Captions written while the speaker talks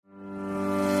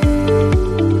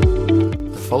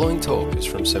following talk is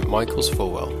from St Michael's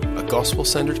Fulwell, a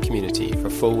gospel-centered community for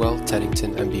Fulwell,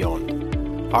 Teddington and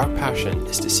beyond. Our passion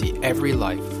is to see every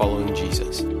life following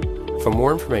Jesus. For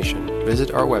more information,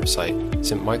 visit our website,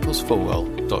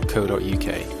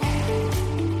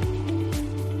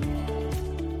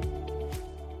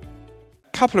 stmichaelsfulwell.co.uk. A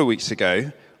couple of weeks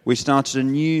ago, we started a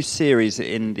new series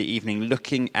in the evening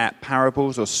looking at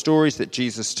parables or stories that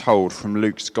Jesus told from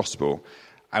Luke's Gospel.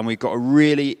 And we've got a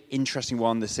really interesting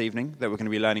one this evening that we're going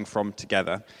to be learning from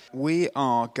together. We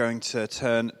are going to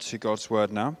turn to God's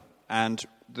Word now. And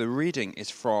the reading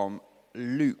is from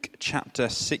Luke chapter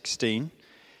 16,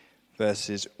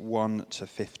 verses 1 to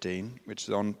 15, which is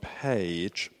on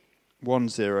page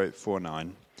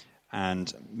 1049.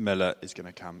 And Miller is going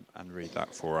to come and read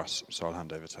that for us. So I'll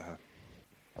hand over to her.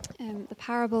 The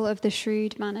parable of the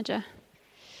shrewd manager.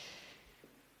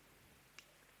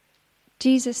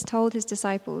 Jesus told his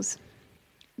disciples,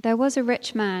 "There was a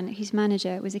rich man whose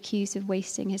manager was accused of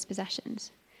wasting his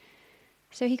possessions.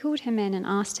 So he called him in and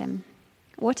asked him,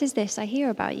 'What is this I hear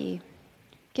about you?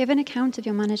 Give an account of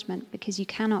your management, because you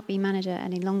cannot be manager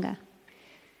any longer.'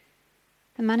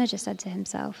 The manager said to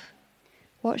himself,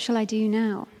 'What shall I do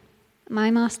now? My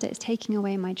master is taking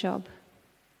away my job.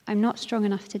 I'm not strong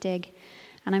enough to dig,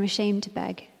 and I'm ashamed to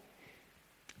beg.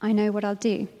 I know what I'll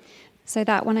do, so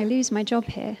that when I lose my job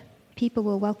here, people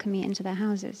will welcome me into their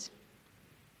houses.'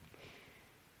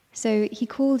 So he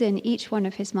called in each one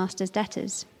of his master's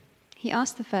debtors. He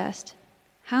asked the first,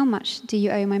 'How much do you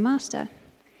owe my master?'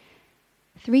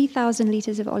 3,000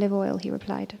 liters of olive oil,' he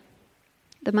replied.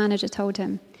 The manager told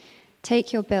him,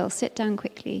 'Take your bill, sit down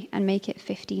quickly, and make it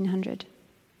 1,500.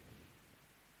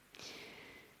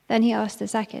 Then he asked the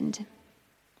second,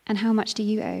 'And how much do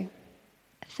you owe?'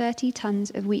 30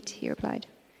 tons of wheat,' he replied.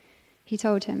 He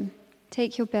told him,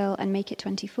 'Take your bill and make it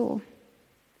 24.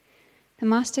 The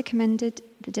master commended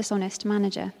the dishonest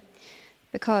manager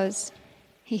because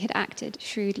he had acted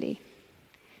shrewdly.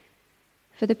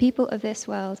 For the people of this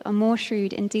world are more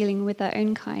shrewd in dealing with their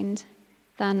own kind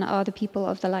than are the people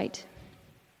of the light.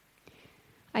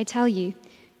 I tell you,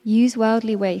 use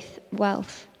worldly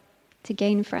wealth to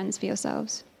gain friends for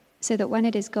yourselves, so that when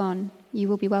it is gone, you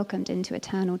will be welcomed into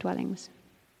eternal dwellings.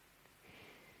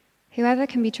 Whoever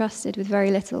can be trusted with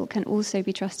very little can also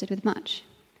be trusted with much,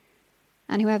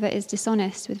 and whoever is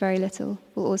dishonest with very little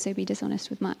will also be dishonest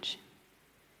with much.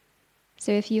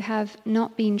 So if you have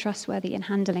not been trustworthy in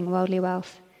handling worldly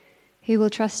wealth, who will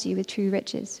trust you with true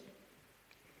riches?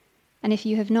 And if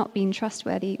you have not been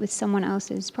trustworthy with someone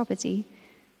else's property,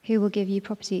 who will give you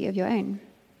property of your own?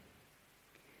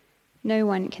 No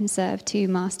one can serve two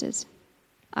masters.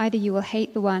 Either you will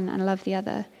hate the one and love the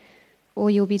other, or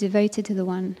you'll be devoted to the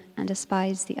one and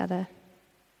despise the other.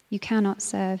 You cannot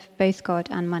serve both God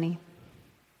and money."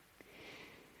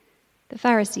 The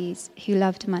Pharisees, who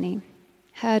loved money,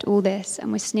 heard all this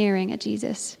and were sneering at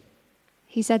Jesus.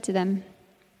 He said to them,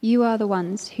 "You are the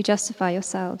ones who justify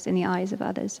yourselves in the eyes of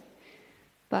others,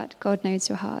 but God knows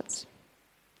your hearts.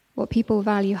 What people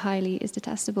value highly is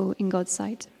detestable in God's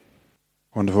sight."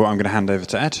 Wonderful. I'm going to hand over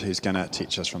to Ed, who's going to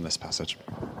teach us from this passage.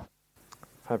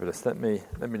 Fabulous. Let me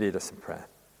lead us in prayer.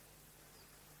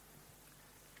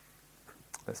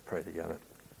 Let's pray together.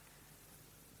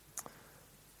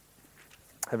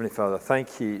 Heavenly Father,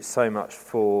 thank you so much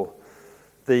for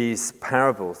these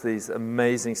parables, these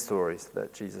amazing stories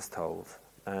that Jesus told.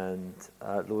 And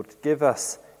Lord, give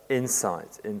us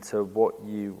insight into what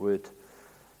you would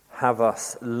have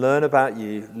us learn about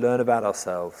you, learn about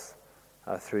ourselves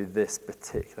through this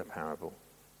particular parable.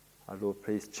 Lord,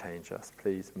 please change us,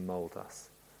 please mould us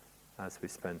as we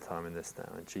spend time in this now.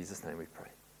 In Jesus' name we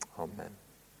pray. Amen.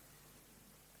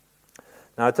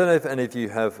 Now, I don't know if any of you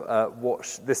have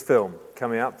watched this film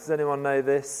coming up. Does anyone know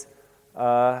this?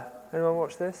 Anyone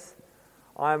watch this?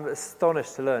 I'm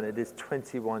astonished to learn it is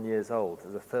 21 years old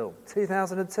as a film.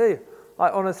 2002. I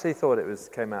honestly thought it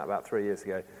came out about 3 years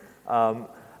ago.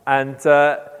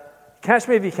 Catch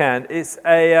Me If You Can. It's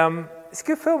a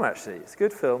good film, actually. It's a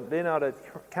good film. Leonardo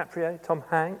DiCaprio, Tom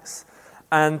Hanks.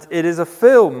 And it is a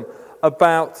film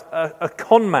about a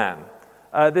con man.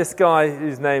 This guy,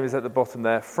 whose name is at the bottom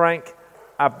there, Frank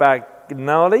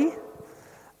Abagnale.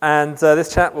 And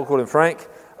this chap, we'll call him Frank.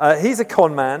 He's a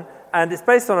con man, and it's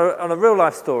based on a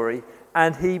real-life story.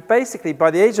 And he basically,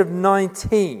 by the age of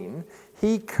 19,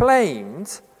 he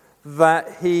claimed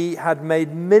that he had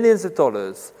made millions of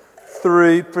dollars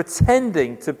through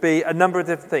pretending to be a number of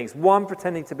different things. One,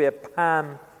 pretending to be a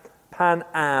Pan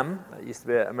Am. That used to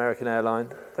be an American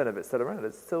airline. I don't know if it's still around.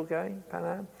 Is it still going, Pan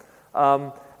Am?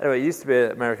 Anyway, it used to be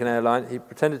an American airline. He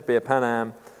pretended to be a Pan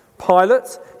Am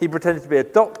pilot. He pretended to be a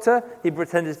doctor. He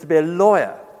pretended to be a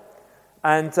lawyer.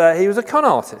 And he was a con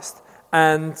artist.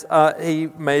 And he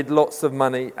made lots of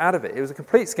money out of it. He was a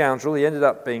complete scoundrel. He ended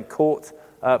up being caught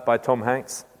by Tom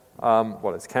Hanks,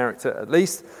 his character at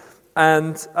least,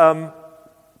 and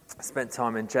spent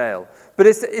time in jail. But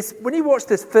it's when you watch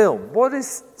this film, what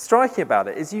is striking about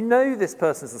it is you know this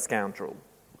person's a scoundrel.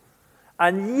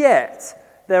 And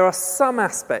yet, there are some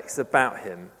aspects about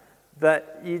him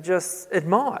that you just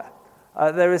admire.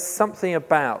 There is something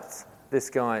about this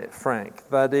guy, Frank,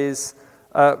 that is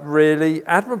really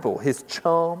admirable. His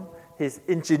charm, his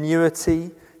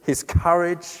ingenuity, his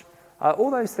courage,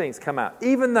 all those things come out,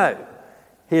 even though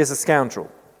he is a scoundrel.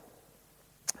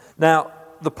 Now,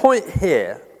 the point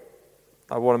here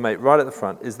I want to make right at the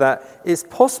front is that it's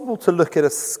possible to look at a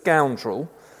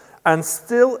scoundrel and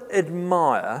still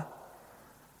admire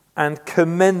and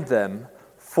commend them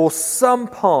for some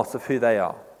part of who they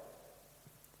are.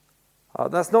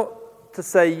 That's not to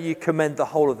say you commend the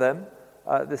whole of them.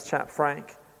 This chap,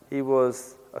 Frank, he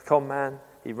was a con man.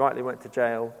 He rightly went to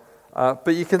jail.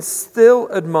 But you can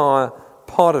still admire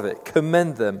part of it,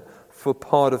 commend them for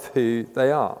part of who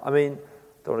they are. I mean,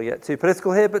 don't want to get too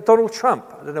political here, but Donald Trump.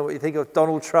 I don't know what you think of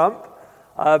Donald Trump.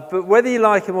 But whether you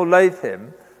like him or loathe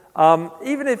him,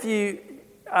 even if you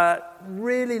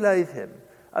really loathe him,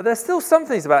 there's still some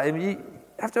things about him you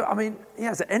have to, he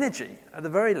has energy at the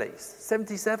very least.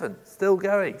 77, still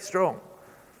going, strong.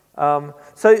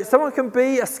 So someone can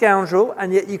be a scoundrel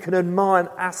and yet you can admire an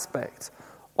aspect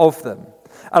of them.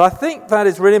 And I think that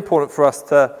is really important for us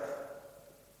to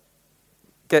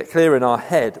get clear in our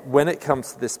head when it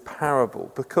comes to this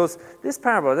parable. Because this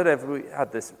parable, I don't know if we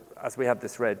had this, as we had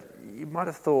this read, you might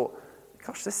have thought,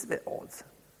 gosh, this is a bit odd.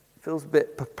 It feels a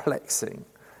bit perplexing.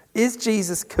 Is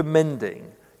Jesus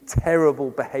commending terrible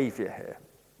behavior here?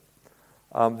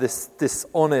 This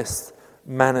dishonest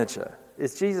manager.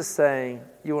 Is Jesus saying,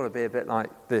 you want to be a bit like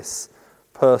this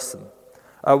person?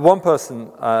 One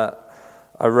person I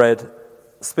read,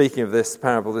 speaking of this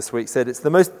parable this week, said it's the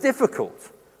most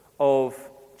difficult of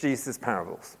Jesus'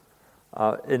 parables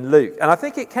in Luke. And I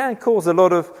think it can cause a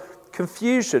lot of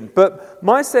confusion. But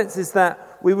my sense is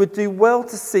that we would do well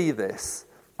to see this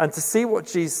and to see what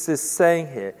Jesus is saying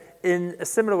here in a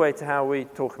similar way to how we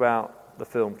talk about the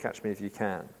film Catch Me If You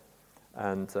Can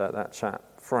and that chap,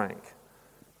 Frank.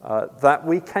 That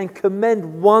we can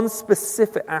commend one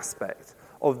specific aspect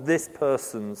of this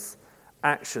person's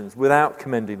actions without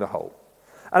commending the whole.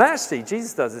 And actually,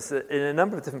 Jesus does this in a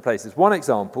number of different places. One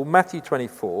example, Matthew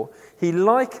 24, he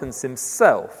likens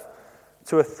himself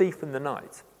to a thief in the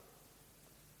night.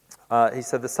 He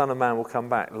said, the Son of Man will come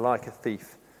back like a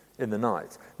thief in the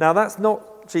night. Now, that's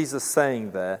not Jesus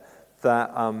saying there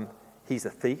that he's a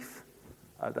thief,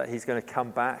 that he's going to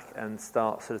come back and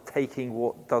start sort of taking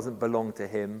what doesn't belong to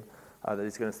him, that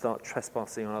he's going to start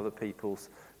trespassing on other people's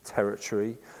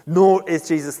territory. Nor is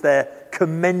Jesus there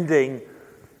commending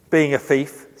being a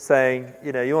thief, saying,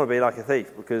 you want to be like a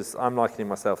thief because I'm likening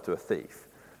myself to a thief.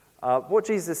 What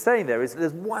Jesus is saying there is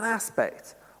there's one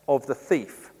aspect of the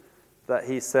thief that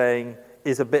he's saying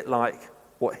is a bit like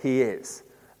what he is.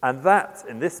 And that,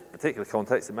 in this particular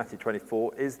context, in Matthew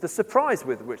 24, is the surprise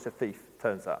with which the thief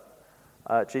turns up.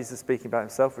 Jesus speaking about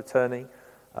himself returning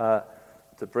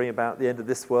to bring about the end of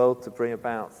this world, to bring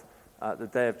about the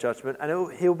day of judgment,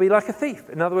 and he'll be like a thief.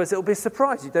 In other words, it'll be a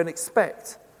surprise. You don't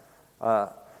expect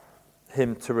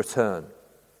him to return.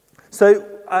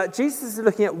 So Jesus is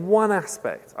looking at one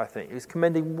aspect, I think. He's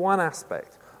commending one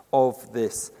aspect of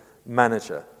this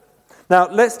manager. Now,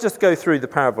 let's just go through the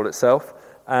parable itself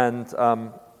and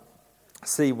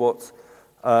see what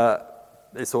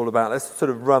it's all about. Let's sort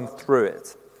of run through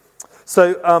it.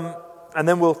 So, and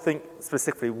then we'll think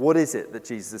specifically, what is it that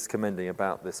Jesus is commending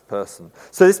about this person?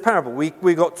 So this parable,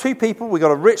 we got two people. We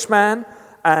got a rich man,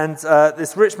 and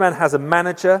this rich man has a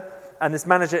manager, and this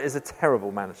manager is a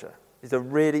terrible manager. He's a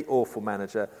really awful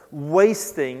manager,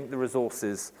 wasting the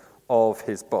resources of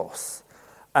his boss.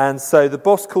 And so the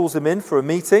boss calls him in for a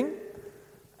meeting,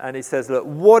 and he says, look,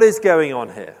 what is going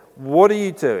on here? What are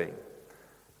you doing?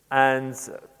 And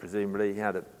presumably he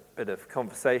had a bit of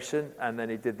conversation, and then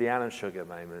he did the Alan Sugar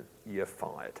moment, you're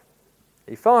fired.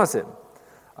 He fires him.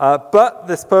 But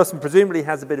this person presumably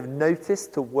has a bit of notice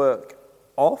to work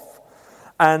off.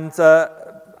 And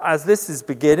as this is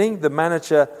beginning, the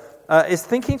manager is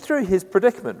thinking through his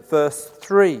predicament, verse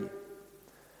 3.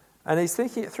 And he's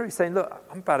thinking it through, saying, look,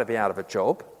 I'm about to be out of a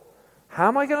job. How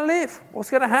am I going to live?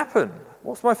 What's going to happen?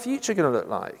 What's my future going to look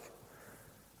like?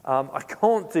 I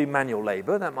can't do manual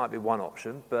labour. That might be one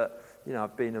option. But,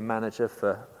 I've been a manager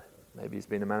maybe he's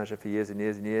been a manager for years and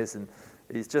years and years, and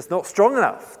he's just not strong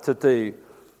enough to do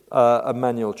a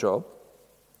manual job.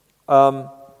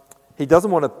 He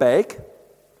doesn't want to beg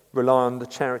rely on the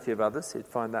charity of others. He'd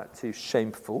find that too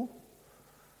shameful.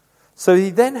 So he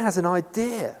then has an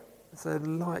idea. So the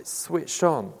light switched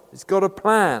on. He's got a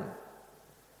plan.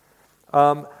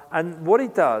 And what he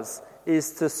does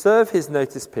is to serve his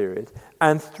notice period.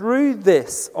 And through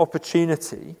this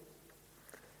opportunity,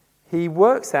 he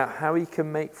works out how he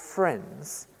can make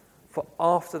friends for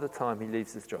after the time he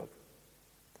leaves his job.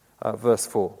 Verse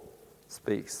 4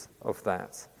 speaks of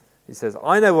that. He says,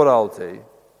 I know what I'll do.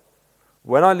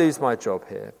 When I lose my job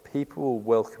here, people will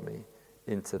welcome me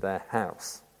into their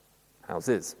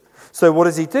houses. So what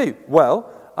does he do? Well,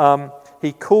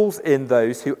 he calls in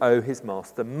those who owe his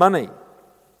master money.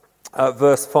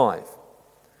 Verse 5.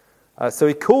 So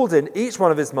he called in each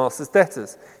one of his master's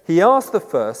debtors. He asked the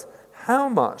first, how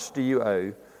much do you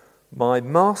owe my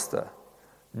master?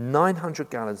 900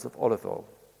 gallons of olive oil,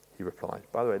 he replied.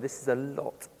 By the way, this is a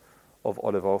lot of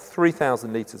olive oil,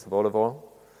 3,000 litres of olive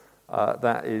oil.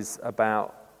 That is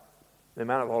about the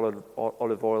amount of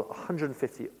olive oil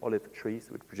 150 olive trees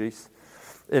would produce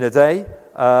in a day.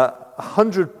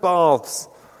 100 baths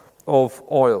of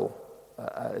oil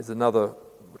is another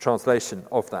translation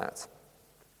of that.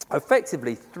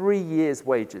 Effectively, 3 years'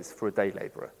 wages for a day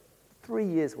labourer. 3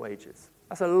 years' wages.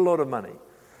 That's a lot of money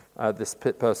this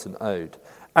person owed.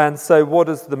 And so what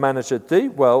does the manager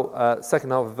do? Well,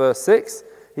 second half of verse 6,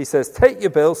 he says, take your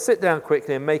bill, sit down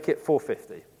quickly and make it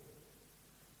 $4.50.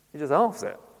 He just halves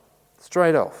it.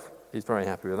 Straight off. He's very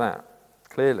happy with that,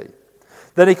 clearly.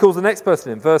 Then he calls the next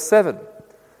person in, verse 7.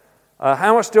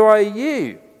 How much do I owe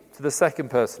you? To the second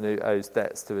person who owes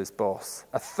debts to his boss.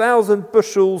 1,000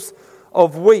 bushels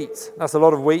of wheat. That's a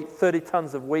lot of wheat, 30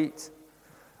 tons of wheat.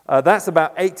 That's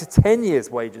about 8 to 10 years'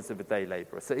 wages of a day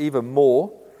labourer, so even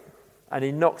more. And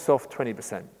he knocks off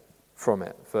 20% from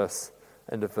it,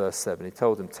 end of verse 7. He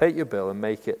told him, take your bill and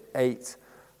make it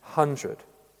 800.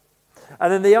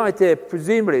 And then the idea,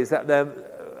 presumably, is that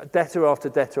debtor after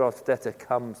debtor after debtor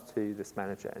comes to this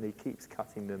manager and he keeps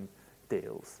cutting them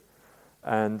deals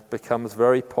and becomes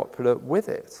very popular with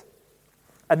it.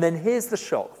 And then here's the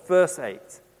shock. Verse 8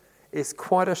 is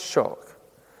quite a shock.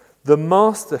 The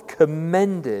master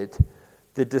commended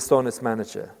the dishonest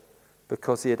manager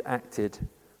because he had acted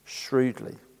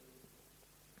shrewdly.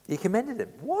 He commended him.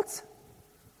 What?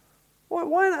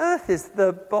 Why on earth is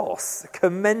the boss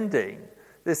commending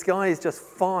this guy who's just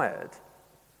fired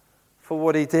for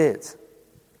what he did?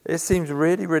 It seems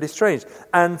really, really strange.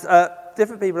 And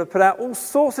different people have put out all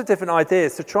sorts of different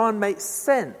ideas to try and make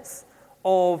sense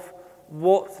of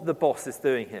what the boss is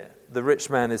doing here, the rich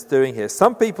man is doing here.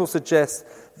 Some people suggest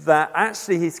that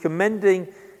actually he's commending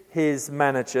his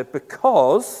manager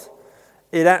because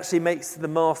it actually makes the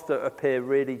master appear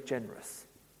really generous.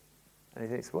 And he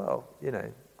thinks, well,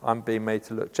 I'm being made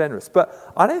to look generous. But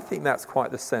I don't think that's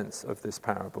quite the sense of this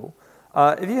parable.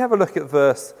 If you have a look at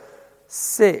verse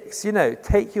 6,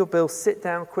 take your bill, sit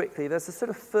down quickly. There's a sort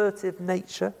of furtive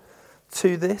nature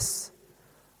to this.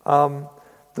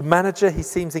 The manager, he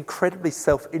seems incredibly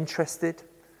self-interested.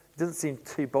 He doesn't seem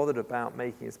too bothered about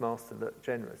making his master look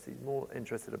generous. He's more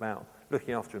interested about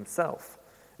looking after himself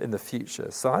in the future.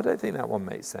 So I don't think that one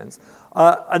makes sense.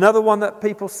 Another one that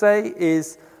people say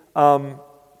is, does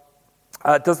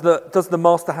the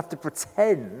master have to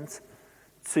pretend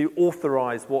to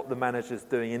authorize what the manager's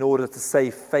doing in order to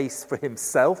save face for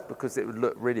himself? Because it would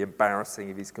look really embarrassing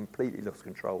if he's completely lost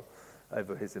control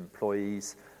over his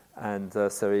employees. And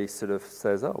so he sort of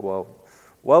says,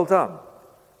 well done,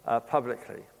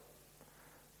 publicly.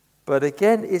 But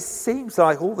again, it seems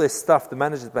like all this stuff, the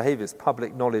manager's behavior, is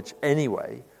public knowledge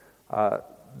anyway.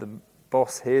 The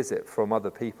boss hears it from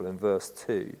other people in verse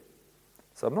 2.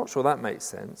 So I'm not sure that makes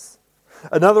sense.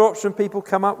 Another option people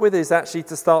come up with is actually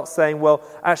to start saying, well,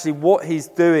 actually what he's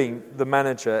doing, the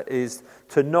manager, is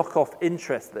to knock off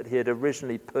interest that he had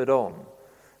originally put on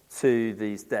to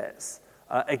these debts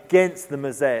against the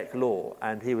Mosaic law.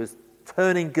 And he was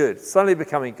turning good, suddenly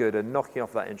becoming good and knocking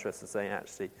off that interest and saying,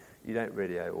 actually, you don't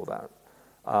really owe all that.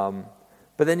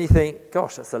 But then you think,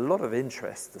 gosh, that's a lot of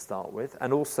interest to start with.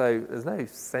 And also, there's no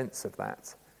sense of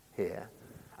that here.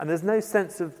 And there's no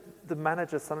sense of the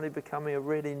manager suddenly becoming a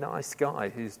really nice guy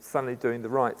who's suddenly doing the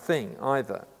right thing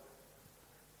either.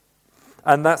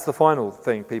 And that's the final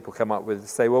thing people come up with, to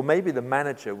say, well, maybe the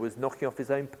manager was knocking off his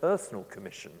own personal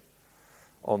commission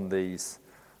on these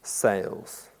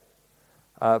sales.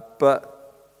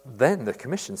 But then the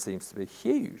commission seems to be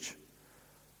huge.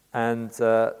 And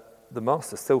the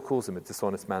master still calls him a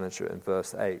dishonest manager in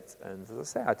verse 8. And as I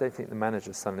say, I don't think the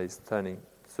manager suddenly is turning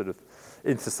sort of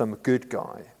into some good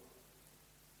guy.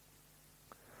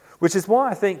 Which is why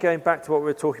I think going back to what we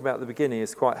were talking about at the beginning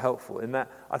is quite helpful, in that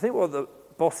I think what the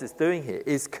boss is doing here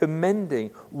is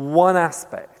commending one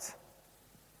aspect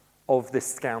of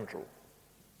this scoundrel.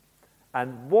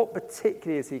 And what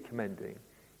particularly is he commending?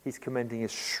 He's commending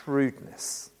his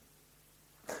shrewdness.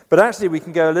 But actually, we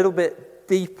can go a little bit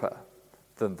deeper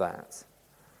than that.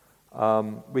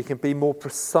 We can be more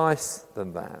precise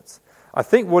than that. I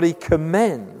think what he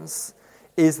commends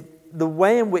is the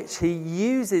way in which he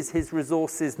uses his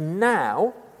resources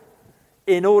now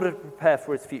in order to prepare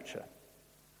for his future.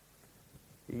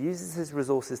 He uses his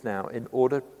resources now in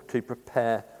order to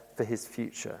prepare for his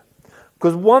future.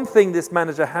 Because one thing this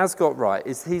manager has got right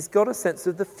is he's got a sense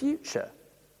of the future.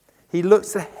 He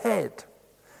looks ahead.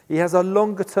 He has a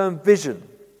longer-term vision.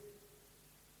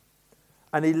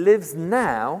 And he lives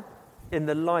now in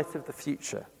the light of the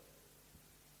future.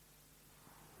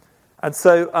 And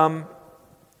so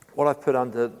what I've put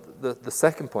under the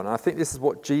second point, and I think this is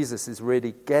what Jesus is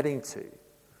really getting to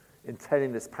in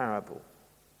telling this parable,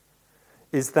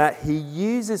 is that he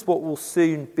uses what will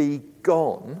soon be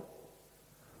gone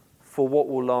for what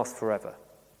will last forever.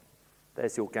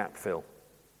 There's your gap fill.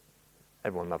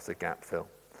 Everyone loves a gap fill.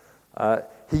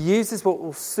 He uses what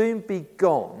will soon be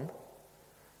gone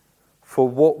for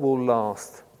what will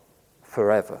last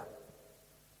forever.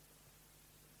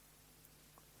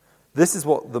 This is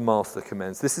what the master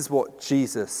commends. This is what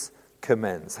Jesus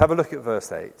commends. Have a look at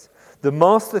verse 8. The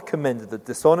master commended the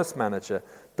dishonest manager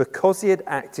because he had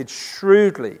acted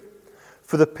shrewdly.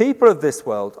 For the people of this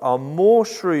world are more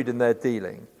shrewd in their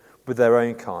dealing with their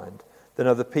own kind than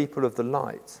are the people of the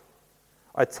light.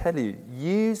 I tell you,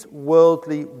 use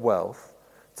worldly wealth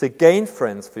to gain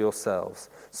friends for yourselves,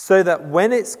 so that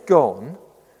when it's gone,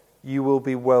 you will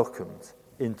be welcomed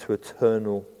into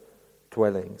eternal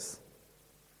dwellings.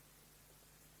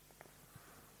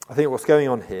 I think what's going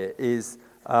on here is,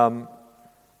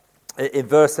 in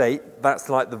verse 8, that's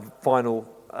like the final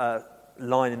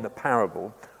line in the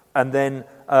parable. And then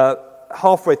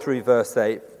halfway through verse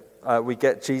 8, we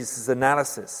get Jesus'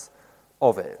 analysis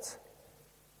of it.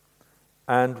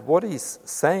 And what he's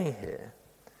saying here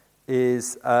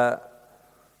is that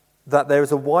there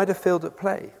is a wider field at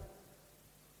play.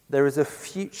 There is a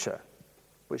future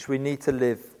which we need to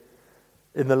live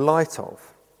in the light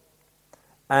of.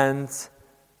 And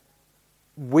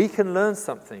we can learn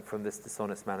something from this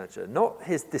dishonest manager. Not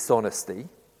his dishonesty.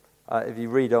 If you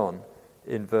read on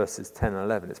in verses 10 and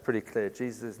 11, it's pretty clear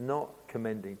Jesus is not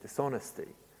commending dishonesty.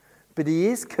 But he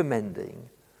is commending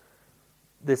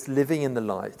this living in the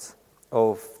light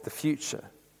of the future.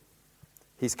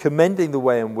 He's commending the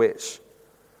way in which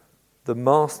the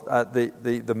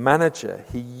manager,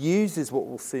 he uses what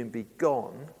will soon be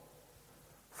gone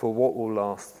for what will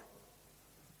last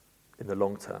in the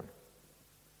long term.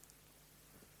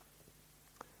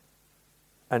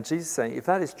 And Jesus is saying, if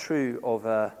that is true of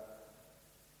a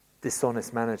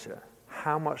dishonest manager,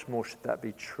 how much more should that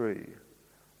be true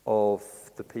of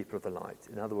the people of the light?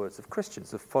 In other words, of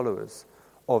Christians, of followers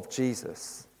of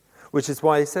Jesus. Which is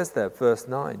why he says there, verse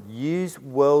 9, use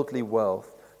worldly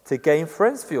wealth to gain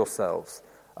friends for yourselves.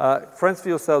 Friends for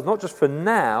yourselves, not just for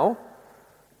now,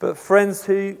 but friends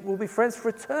who will be friends for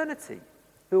eternity,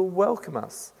 who will welcome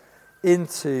us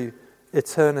into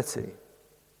eternity.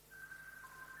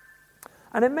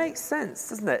 And it makes sense,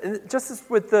 doesn't it? And just as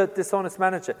with the dishonest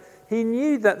manager, he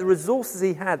knew that the resources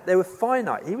he had, they were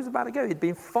finite. He was about to go. He'd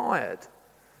been fired.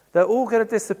 They're all going to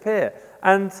disappear.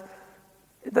 And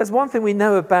there's one thing we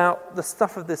know about the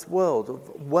stuff of this world,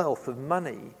 of wealth, of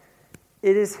money.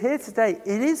 It is here today.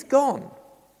 It is gone.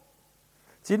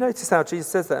 Do you notice how Jesus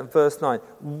says that in verse 9?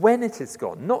 When it is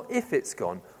gone. Not if it's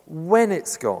gone. When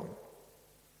it's gone.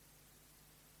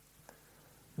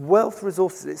 Wealth,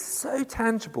 resources, it's so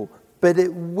tangible, but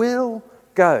it will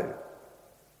go.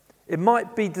 It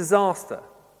might be disaster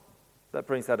that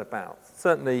brings that about.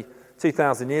 Certainly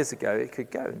 2,000 years ago, it could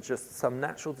go in just some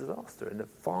natural disaster, in a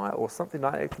fire or something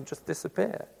like that. It can just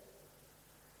disappear.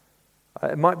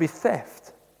 It might be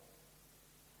theft.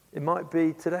 It might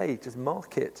be today just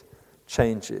market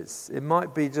changes. It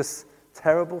might be just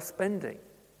terrible spending.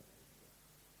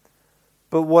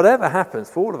 But whatever happens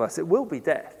for all of us, it will be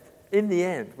death. In the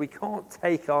end, we can't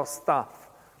take our stuff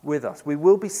with us. We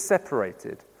will be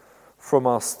separated from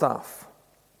our stuff.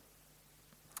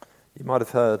 You might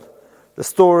have heard the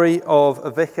story of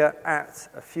a vicar at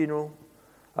a funeral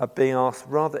being asked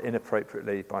rather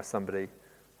inappropriately by somebody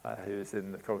who is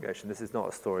in the congregation. This is not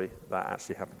a story that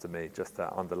actually happened to me, just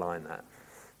to underline that.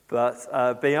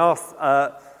 But being asked,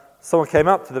 someone came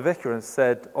up to the vicar and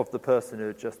said of the person who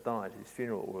had just died, whose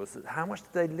funeral was, how much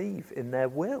did they leave in their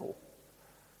will?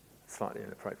 Slightly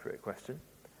inappropriate question.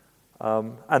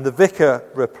 And the vicar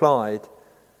replied,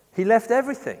 he left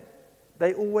everything.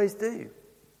 They always do.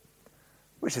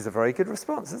 which is a very good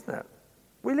response, isn't it?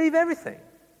 We leave everything.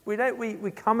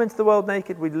 We come into the world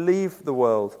naked, we leave the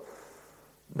world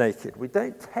naked. We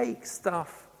don't take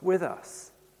stuff with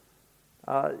us.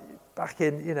 Back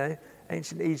in,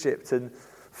 ancient Egypt, and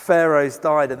pharaohs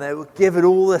died, and they were given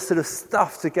all this sort of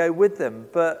stuff to go with them,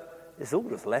 but it's all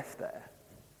just left there.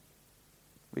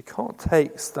 We can't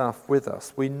take stuff with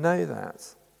us. We know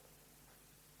that.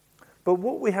 But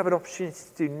what we have an opportunity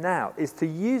to do now is to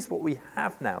use what we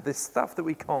have now, this stuff that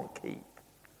we can't keep,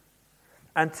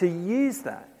 and to use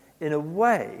that in a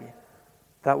way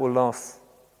that will last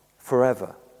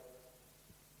forever.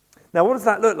 Now, what does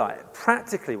that look like?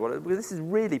 Practically, this is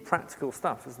really practical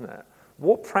stuff, isn't it?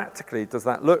 What practically does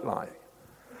that look like?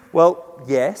 Well,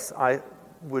 yes, I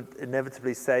would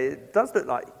inevitably say it does look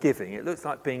like giving. It looks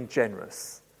like being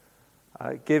generous.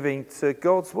 Giving to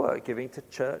God's work, giving to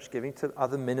church, giving to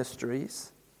other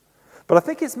ministries. But I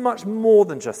think it's much more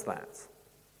than just that.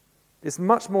 It's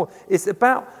much more. It's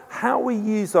about how we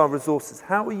use our resources,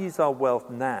 how we use our wealth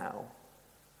now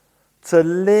to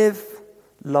live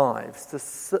lives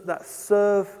that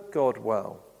serve God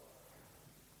well,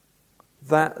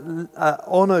 that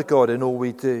honour God in all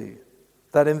we do,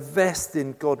 that invest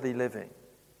in godly living.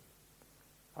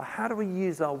 How do we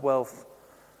use our wealth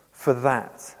for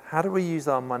that? How do we use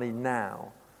our money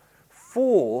now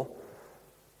for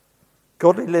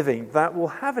godly living that will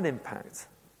have an impact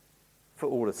for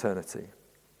all eternity?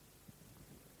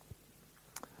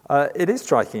 It is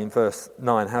striking in verse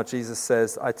 9 how Jesus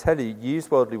says, I tell you,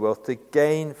 use worldly wealth to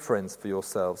gain friends for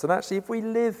yourselves. And actually, if we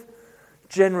live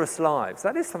generous lives,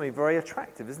 that is something very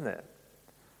attractive, isn't it?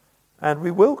 And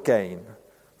we will gain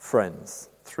friends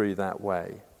through that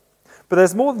way. But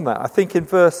there's more than that. I think in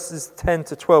verses 10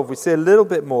 to 12, we see a little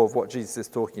bit more of what Jesus is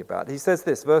talking about. He says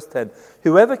this, verse 10,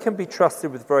 whoever can be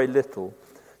trusted with very little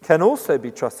can also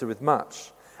be trusted with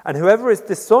much. And whoever is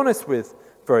dishonest with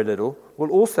very little will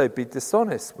also be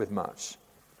dishonest with much.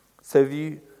 So if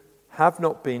you have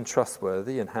not been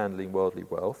trustworthy in handling worldly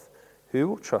wealth, who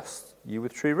will trust you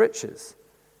with true riches?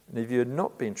 And if you have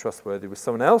not been trustworthy with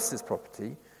someone else's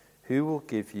property, who will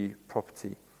give you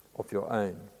property of your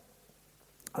own?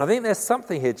 And I think there's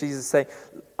something here Jesus is saying.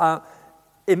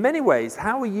 In many ways,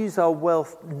 how we use our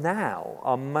wealth now,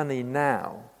 our money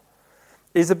now,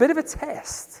 is a bit of a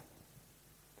test.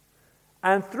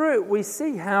 And through it, we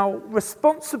see how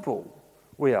responsible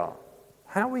we are,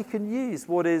 how we can use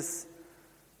what is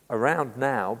around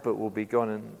now but will be gone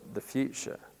in the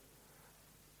future.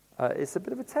 It's a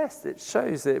bit of a test. It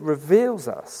shows, it reveals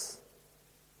us.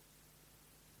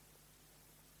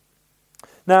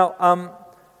 Now,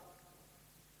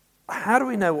 how do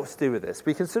we know what to do with this?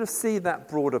 We can sort of see that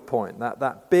broader point,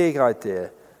 that big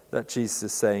idea that Jesus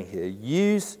is saying here.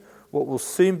 Use what will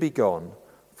soon be gone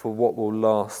for what will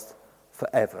last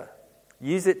forever.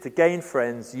 Use it to gain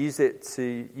friends, use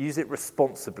it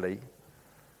responsibly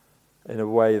in a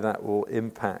way that will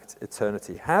impact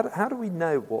eternity. How do we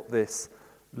know what this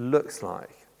looks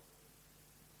like?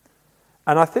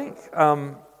 And I think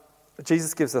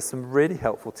Jesus gives us some really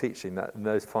helpful teaching that in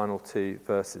those final two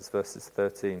verses,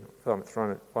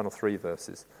 final three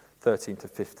verses, 13 to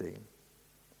 15.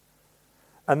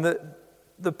 And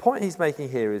the point he's making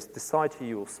here is decide who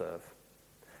you will serve.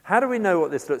 How do we know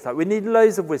what this looks like? We need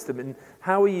loads of wisdom in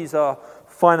how we use our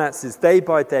finances day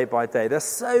by day by day. There's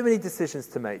so many decisions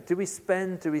to make. Do we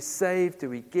spend? Do we save? Do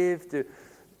we give?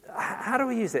 How do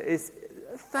we use it? It's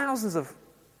thousands of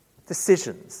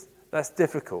decisions. That's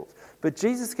difficult. But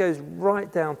Jesus goes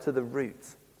right down to the root.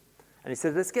 And he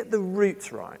says, let's get the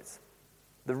root right.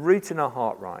 The root in our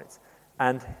heart right.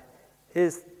 And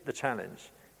here's the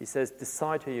challenge. He says,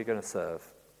 decide who you're going to serve.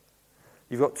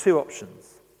 You've got two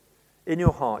options. In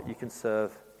your heart, you can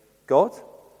serve God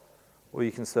or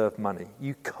you can serve money.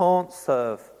 You can't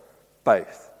serve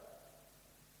both.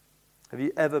 Have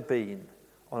you ever been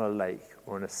on a lake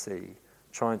or in a sea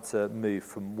trying to move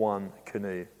from one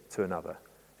canoe to another?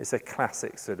 It's a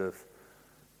classic sort of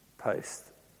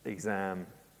post-exam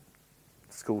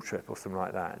school trip or something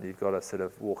like that, and you've got to sort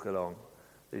of walk along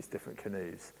these different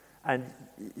canoes. And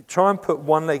you try and put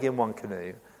one leg in one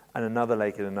canoe and another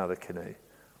leg in another canoe.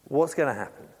 What's going to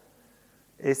happen?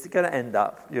 You're going to end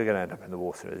up in the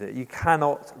water, isn't it? You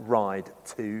cannot ride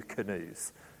two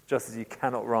canoes, just as you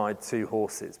cannot ride two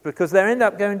horses, because they end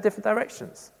up going different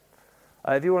directions.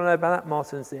 If you want to know about that,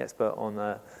 Martin's the expert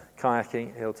on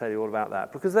kayaking. He'll tell you all about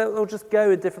that, because they'll just go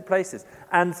in different places.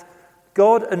 And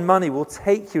God and money will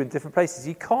take you in different places.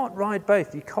 You can't ride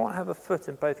both. You can't have a foot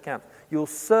in both camps. You'll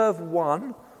serve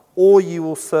one or you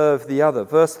will serve the other.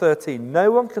 Verse 13,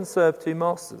 no one can serve two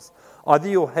masters. Either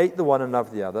you'll hate the one and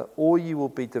love the other, or you will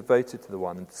be devoted to the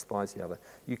one and despise the other.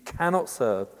 You cannot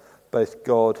serve both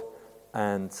God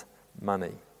and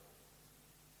money.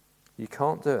 You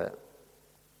can't do it.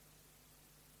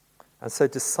 And so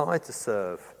decide to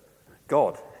serve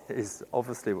God is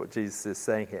obviously what Jesus is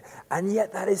saying here. And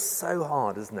yet that is so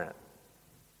hard, isn't it?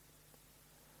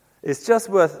 It's just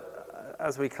worth,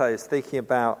 as we close, thinking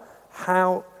about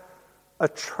how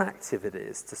attractive it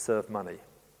is to serve money.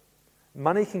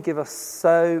 Money can give us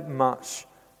so much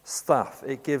stuff.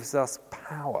 It gives us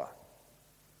power.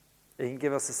 It can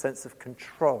give us a sense of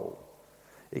control.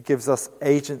 It gives us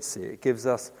agency. It gives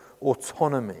us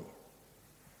autonomy.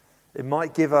 It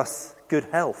might give us good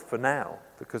health for now,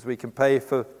 because we can pay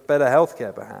for better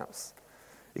healthcare perhaps.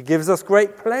 It gives us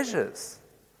great pleasures.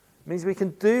 It means we can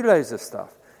do loads of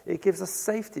stuff. It gives us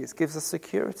safety. It gives us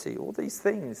security. All these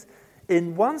things,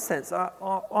 in one sense,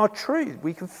 are true.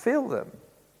 We can feel them.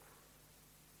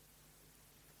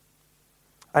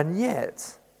 And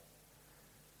yet,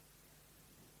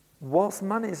 whilst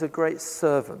money is a great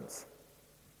servant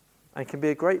and can be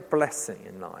a great blessing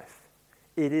in life,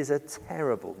 it is a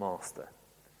terrible master.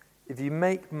 If you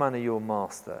make money your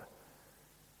master,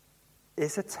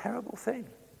 it's a terrible thing.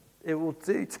 It will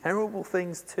do terrible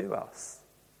things to us.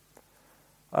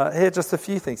 Here are just a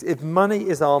few things. If money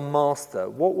is our master,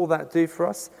 what will that do for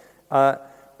us?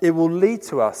 It will lead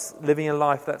to us living a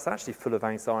life that's actually full of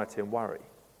anxiety and worry.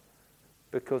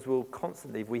 Because we'll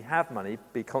constantly, if we have money,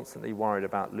 be constantly worried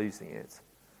about losing it.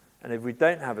 And if we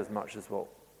don't have as much as what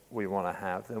we want to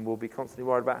have, then we'll be constantly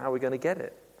worried about how we're going to get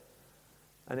it.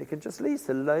 And it can just lead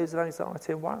to loads of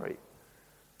anxiety and worry.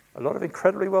 A lot of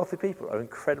incredibly wealthy people are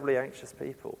incredibly anxious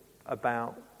people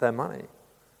about their money.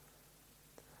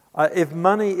 If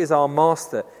money is our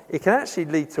master, it can actually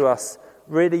lead to us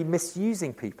really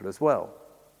misusing people as well.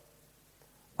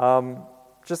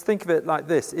 Just think of it like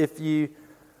this. If you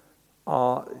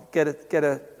get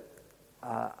a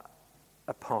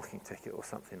parking ticket or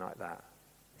something like that,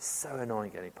 it's so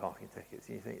annoying getting parking tickets.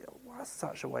 And you think, well, that's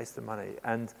such a waste of money.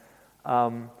 And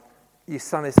you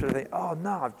suddenly sort of think, oh,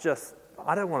 no,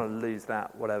 I don't want to lose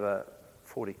that, whatever,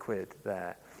 40 quid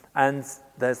there. And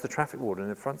there's the traffic warden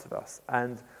in front of us.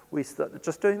 And we start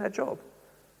just doing their job.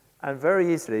 And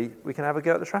very easily, we can have a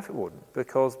go at the traffic warden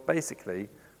because basically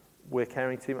we're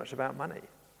caring too much about money.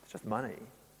 It's just money.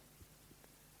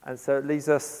 And so it leaves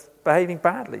us behaving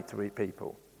badly to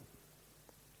people.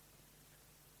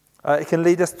 It can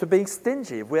lead us to being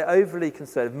stingy. If we're overly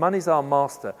concerned, if money's our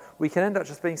master, we can end up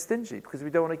just being stingy because we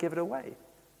don't want to give it away.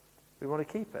 We want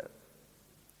to keep it.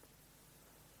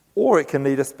 Or it can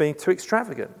lead us to being too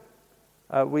extravagant.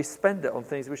 We spend it on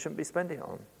things we shouldn't be spending it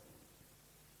on.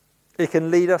 It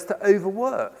can lead us to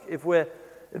overwork. If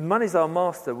money's our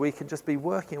master, we can just be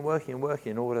working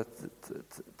in order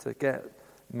to get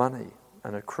money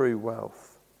and accrue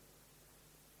wealth.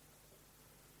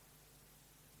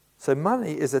 So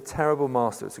money is a terrible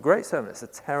master. It's a great servant. It's a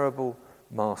terrible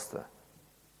master.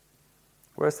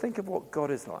 Whereas think of what God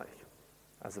is like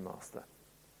as a master.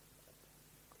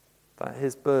 That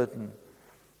his burden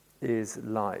is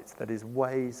light. That his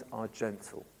ways are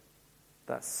gentle.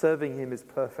 That serving him is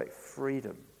perfect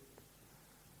freedom.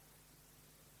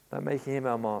 That making him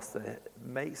our master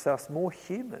makes us more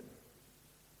human.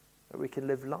 That we can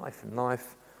live life and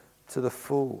life to the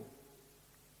full.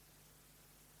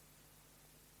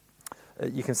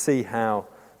 You can see how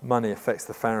money affects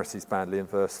the Pharisees badly in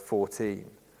verse 14.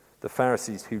 The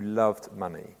Pharisees who loved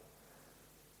money.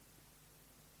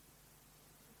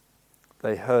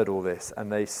 They heard all this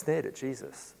and they sneered at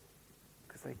Jesus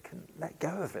because they couldn't let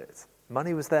go of it.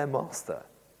 Money was their master.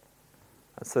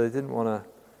 And so they didn't want to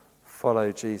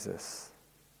follow Jesus.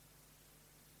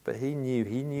 But he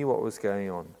knew what was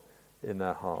going on in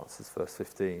their hearts, as verse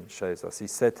 15 shows us. He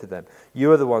said to them,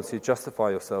 "You are the ones who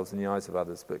justify yourselves in the eyes of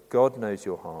others, but God knows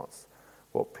your hearts.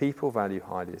 What people value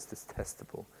highly is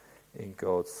detestable in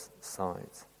God's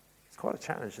sight." It's quite a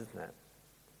challenge, isn't it?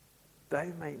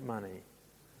 Don't make money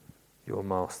your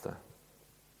master.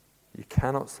 You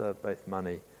cannot serve both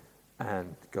money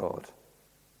and God.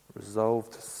 Resolve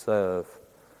to serve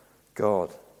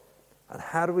God. And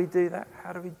how do we do that?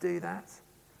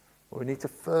 Well, we need to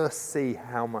first see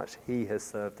how much he has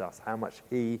served us, how much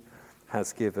he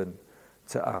has given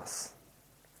to us.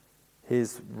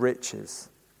 His riches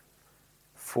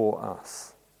for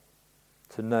us,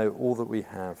 to know all that we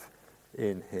have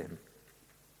in him.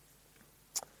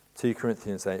 2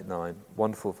 Corinthians 8:9,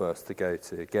 wonderful verse to go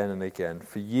to again and again.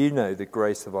 "For you know the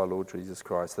grace of our Lord Jesus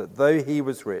Christ, that though he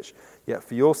was rich, yet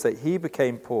for your sake he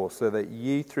became poor, so that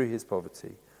you through his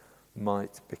poverty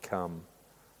might become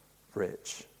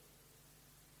rich."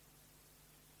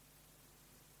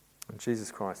 In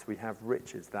Jesus Christ, we have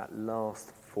riches that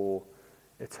last for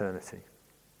eternity.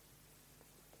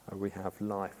 We have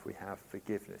life, we have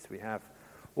forgiveness, we have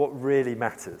what really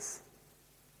matters.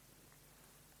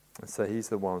 And so he's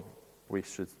the one we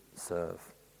should serve.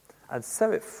 And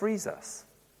so it frees us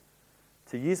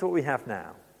to use what we have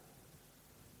now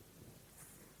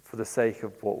for the sake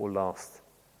of what will last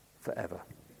forever.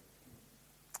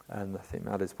 And I think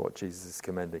that is what Jesus is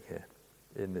commending here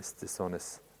in this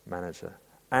dishonest manager.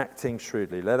 Acting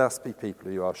shrewdly. Let us be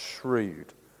people who are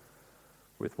shrewd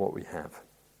with what we have.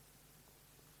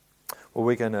 Well,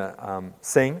 we're going to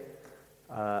sing,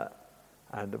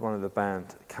 and one of the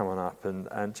band come on up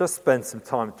and just spend some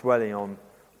time dwelling on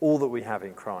all that we have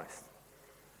in Christ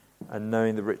and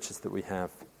knowing the riches that we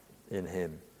have in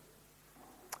him.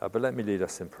 But let me lead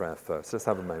us in prayer first. Let's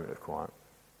have a moment of quiet.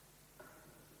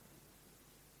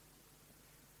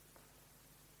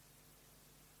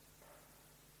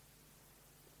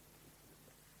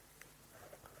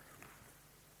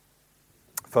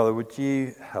 Father, would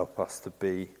you help us to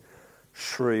be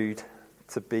shrewd,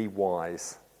 to be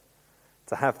wise,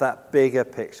 to have that bigger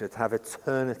picture, to have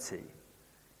eternity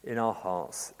in our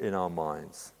hearts, in our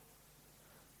minds,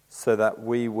 so that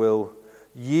we will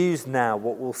use now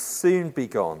what will soon be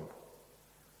gone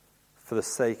for the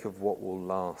sake of what will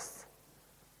last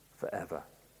forever.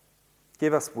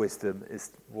 Give us wisdom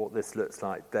is what this looks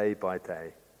like day by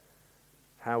day,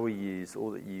 how we use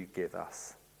all that you give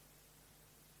us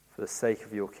for the sake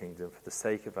of your kingdom, for the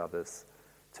sake of others,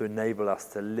 to enable us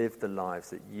to live the lives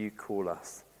that you call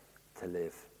us to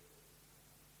live.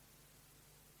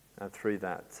 And through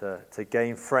that, to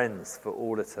gain friends for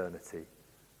all eternity,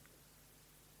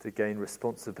 to gain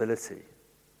responsibility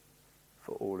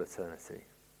for all eternity.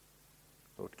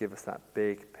 Lord, give us that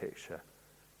big picture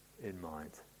in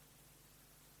mind.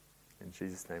 In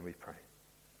Jesus' name we pray.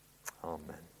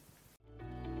 Amen.